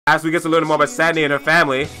as we get to learn more about Sandy and her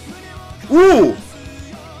family. Ooh!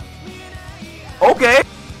 Okay!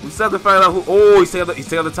 We still have to find out who. Oh, he's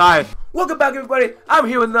taking out the tie. Welcome back, everybody. I'm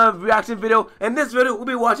here with another reaction video. And this video, we'll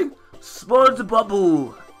be watching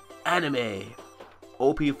SpongeBob anime.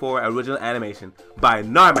 OP4 original animation by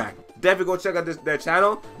Narmak. Definitely go check out their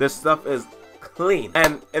channel. Their stuff is clean.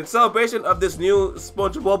 And in celebration of this new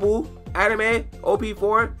SpongeBob anime,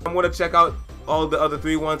 OP4, I'm going to check out all the other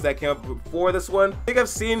 3 ones that came up before this one. I think I've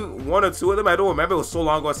seen 1 or 2 of them. I don't remember. It was so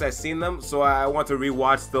long ago since I've seen them. So I want to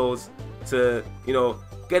rewatch those to, you know,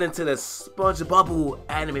 get into the SpongeBob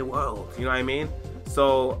anime world. You know what I mean?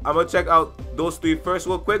 So I'm going to check out those 3 first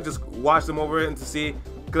real quick. Just watch them over and to see.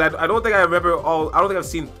 Because I don't think I remember all. I don't think I've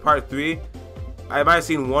seen part 3. I might have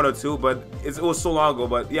seen 1 or 2, but it was so long ago.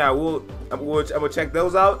 But yeah, I'm gonna check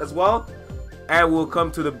those out as well. And we'll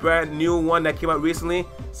come to the brand new one that came out recently,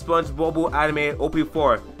 SpongeBob anime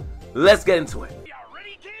OP4. Let's get into it. You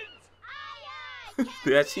ready,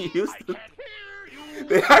 kids?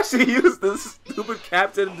 They actually used the stupid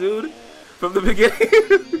captain dude from the beginning.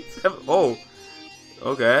 Oh,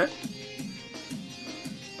 okay.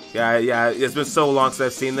 Yeah. It's been so long since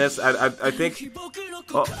I've seen this. I think.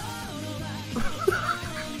 Oh.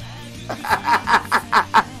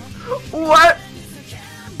 What?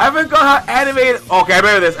 I forgot how animated. Okay, I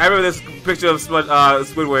remember this. I remember this picture of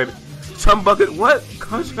Squidward. Chum bucket. What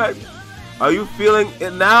contract? Are you feeling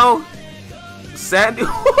it now, Sandy?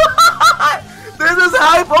 This is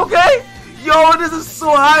hype. Okay, yo, this is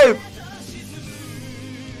so hype.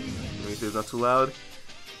 Make sure it's not too loud.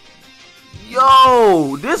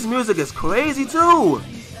 Yo, this music is crazy too.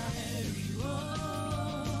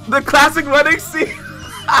 The classic running scene.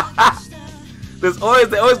 They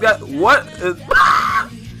always got what is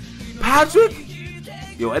Patrick?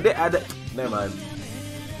 Yo, I did add that. Never mind.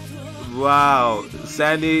 Wow,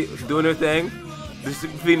 Sandy doing her thing. This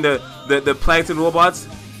between the plankton robots.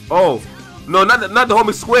 Oh, no, not the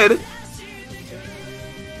homie squid.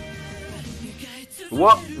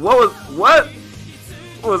 What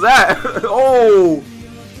was that? Oh,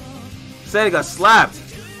 Sandy got slapped.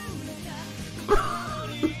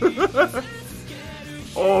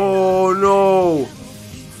 Oh no!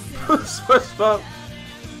 SpongeBob.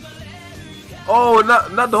 Oh,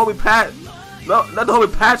 not the homie Pat. No, not the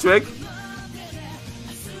homie Patrick.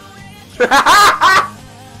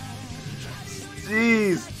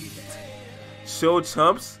 Jeez. Show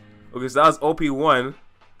chumps. Okay, so that was OP1.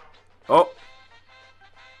 Oh.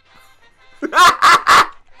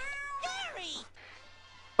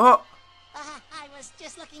 Oh. I was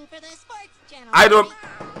just looking for the sports channel. I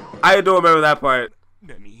don't remember that part.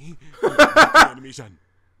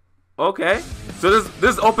 Okay, so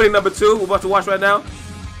this is opening number 2. We're about to watch right now.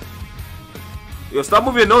 Yo, stop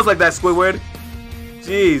moving your nose like that, Squidward.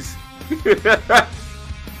 Jeez.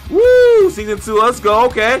 Woo! Season 2, let's go.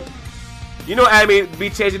 Okay. You know, anime be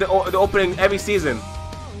changing the opening every season.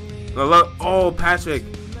 Oh, Patrick.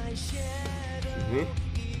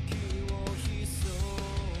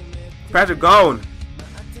 Patrick gone.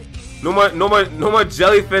 No more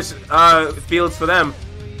jellyfish fields for them.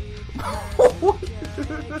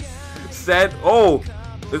 Said, oh,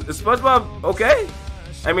 is SpongeBob okay?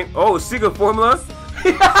 I mean, oh, secret formula.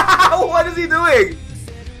 What is he doing?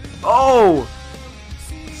 Oh,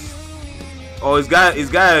 he's got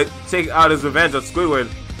to take out his revenge on Squidward.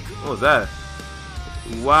 What was that?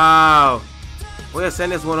 Wow. Oh yeah,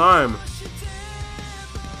 Sandy has 1 arm.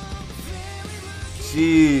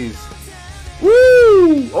 Jeez.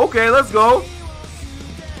 Woo! Okay, let's go.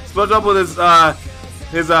 SpongeBob with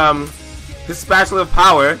his spatula of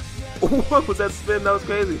power. What was that spin? That was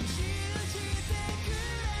crazy.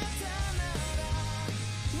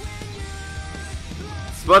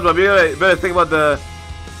 SpongeBob, you better think about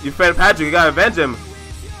your friend Patrick. You gotta avenge him.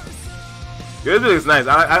 Yo, this music is nice.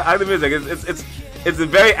 I like the music. It's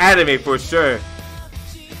very anime for sure.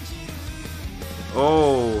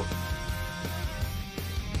 Oh.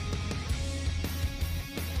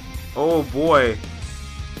 Oh boy.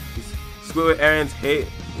 Squidward Aaron's hate.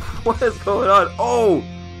 What is going on? Oh!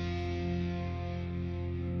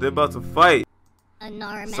 They're about to fight.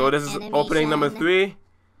 So this is opening number 3.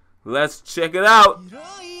 Let's check it out.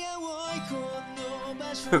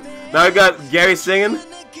 Now we got Gary singing.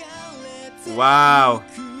 Wow.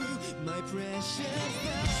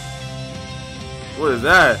 What is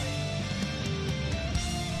that?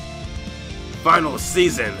 Final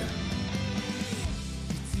season.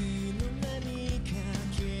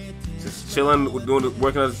 Just chilling,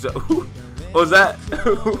 working on this job. What was that?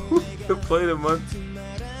 Played a month.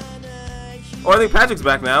 Oh, I think Patrick's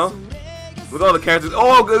back now. Look at all the characters.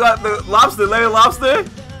 Oh, we got the lobster, Larry Lobster.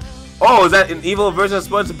 Oh, is that an evil version of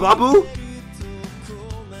SpongeBobu?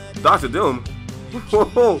 Dr. Doom.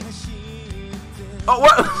 Oh,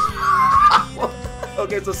 what?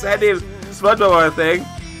 Okay, so Sandy and SpongeBob are a thing.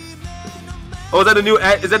 Oh, is that the new?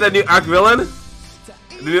 Is that the new arc villain?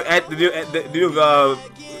 The new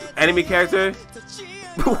enemy character?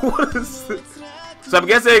 What is this? So I'm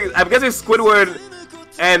guessing Squidward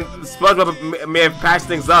and SpongeBob may have patched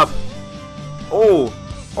things up. Oh,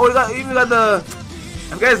 you even got the,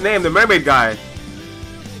 I forget his name, the mermaid guy.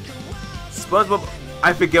 SpongeBob,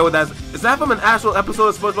 I forget what that's. Is that from an actual episode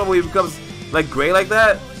of SpongeBob where he becomes like gray like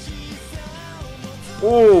that?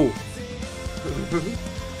 Oh.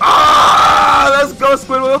 Ah, let's go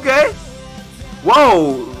Squidward. Okay.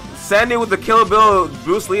 Whoa, Sandy with the Kill Bill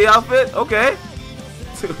Bruce Lee outfit. Okay.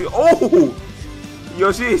 Oh,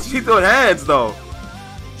 yo, she throwing hands though.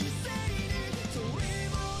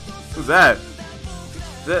 Who's that?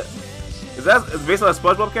 Is that based on a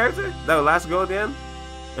SpongeBob character? That last girl at the end?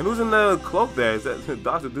 And who's in the cloak there? Is that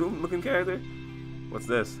Dr. Doom looking character? What's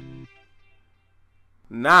this?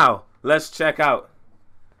 Now, let's check out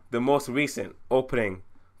the most recent opening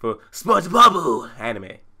for SpongeBob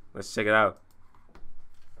anime. Let's check it out.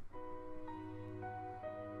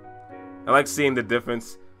 I like seeing the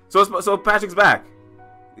difference. So Patrick's back.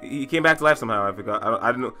 He came back to life somehow. I forgot.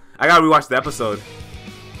 I didn't know. I gotta rewatch the episode.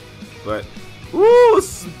 But ooh,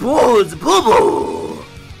 SpongeBob!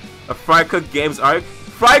 A Fry Cook Games arc.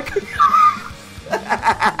 Fry Cook.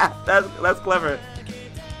 That's clever.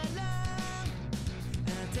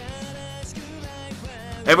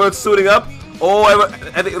 Everyone's suiting up. Oh, I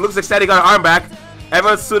think it looks like Sandy got her arm back.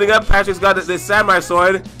 Everyone's suiting up. Patrick's got the samurai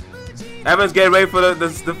sword. Everyone's getting ready for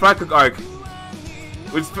the Fry Cook arc,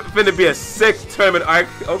 which is finna be a sick tournament arc.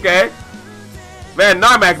 Okay, man,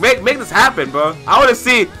 Narmak, make this happen, bro. I wanna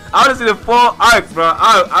see the full arc, bro.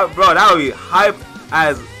 Bro, that would be hype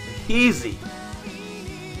as easy.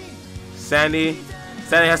 Sandy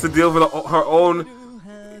has to deal with her own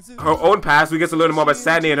past. We get to learn more about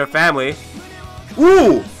Sandy and her family.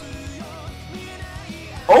 Ooh.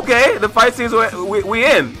 Okay, the fight scenes we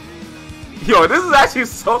in. Yo, this is actually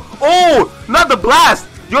so. Oh, not the blast.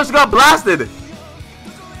 You actually got blasted.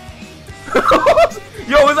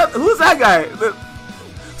 Yo, who's that guy?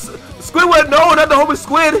 Squidward? No, not the homie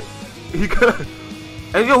Squid.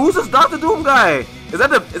 And yo, who's this Dr. Doom guy? Is that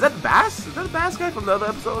Bass? Is that the Bass guy from the other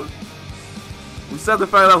episode? We still have to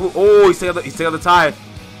find out who. Oh, he's taking out the tie.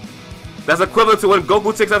 That's equivalent to when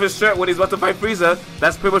Goku takes off his shirt when he's about to fight Frieza.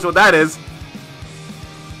 That's pretty much what that is.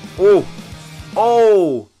 Oh.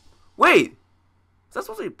 Oh. Wait. Is that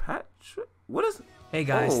supposed to be Patrick? What is it? Hey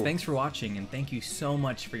guys, Oh. thanks for watching and thank you so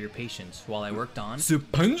much for your patience while I worked on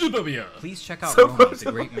SUPONJIBOBU. Please check out Roman,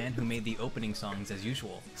 the great man who made the opening songs as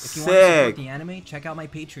usual. If you want to Sick. support the anime, check out my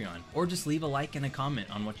Patreon, or just leave a like and a comment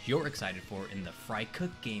on what you're excited for in the Fry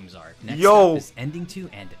Cook Games arc. Next Yo. up is Ending 2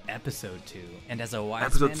 and Episode 2. And as a wise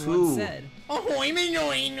Episode man 2. once said, Ahoy me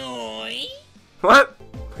noi noi. What?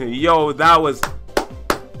 Yo, that was.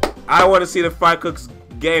 I want to see the Fry Cook's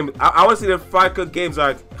game. I want to see the Fry Cook Games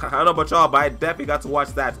arc. I don't know about y'all, but I definitely got to watch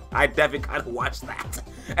that.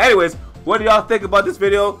 Anyways, what do y'all think about this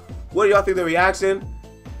video? What do y'all think of the reaction?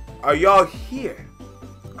 Are y'all here?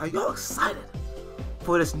 Are y'all excited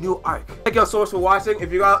for this new arc? Thank y'all so much for watching.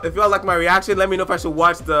 If y'all like my reaction, let me know if I should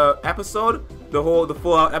watch the episode, the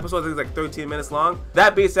full out episode. I think it's like 13 minutes long.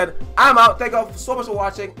 That being said, I'm out. Thank y'all so much for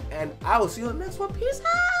watching, and I will see you in the next one. Peace out.